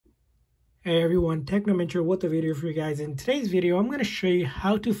Hey everyone, Technomentor with a video for you guys. In today's video, I'm going to show you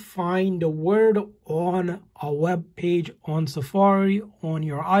how to find the word on a web page on Safari on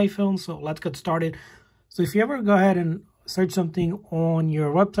your iPhone. So let's get started. So if you ever go ahead and search something on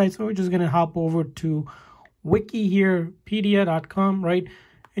your website, so we're just going to hop over to wiki here, pedia.com, right?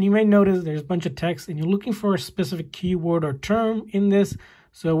 And you may notice there's a bunch of text and you're looking for a specific keyword or term in this.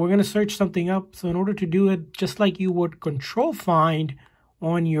 So we're going to search something up. So in order to do it, just like you would control find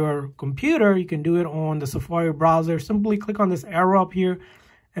on your computer, you can do it on the Safari browser. Simply click on this arrow up here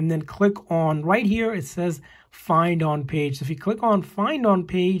and then click on right here. It says find on page. So if you click on find on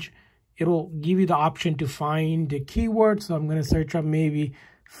page, it'll give you the option to find the keyword. So I'm going to search up maybe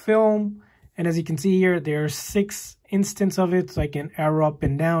film. And as you can see here, there are 6 instances of it. So I can arrow up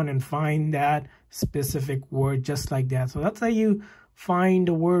and down and find that specific word just like that. So that's how you find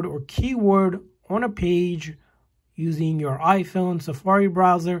a word or keyword on a page using your iPhone Safari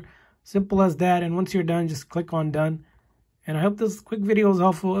browser. Simple as that. And once you're done, just click on done. And I hope this quick video was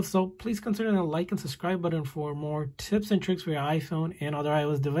helpful. If so, please consider the like and subscribe button for more tips and tricks for your iPhone and other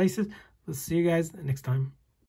iOS devices. We'll see you guys next time.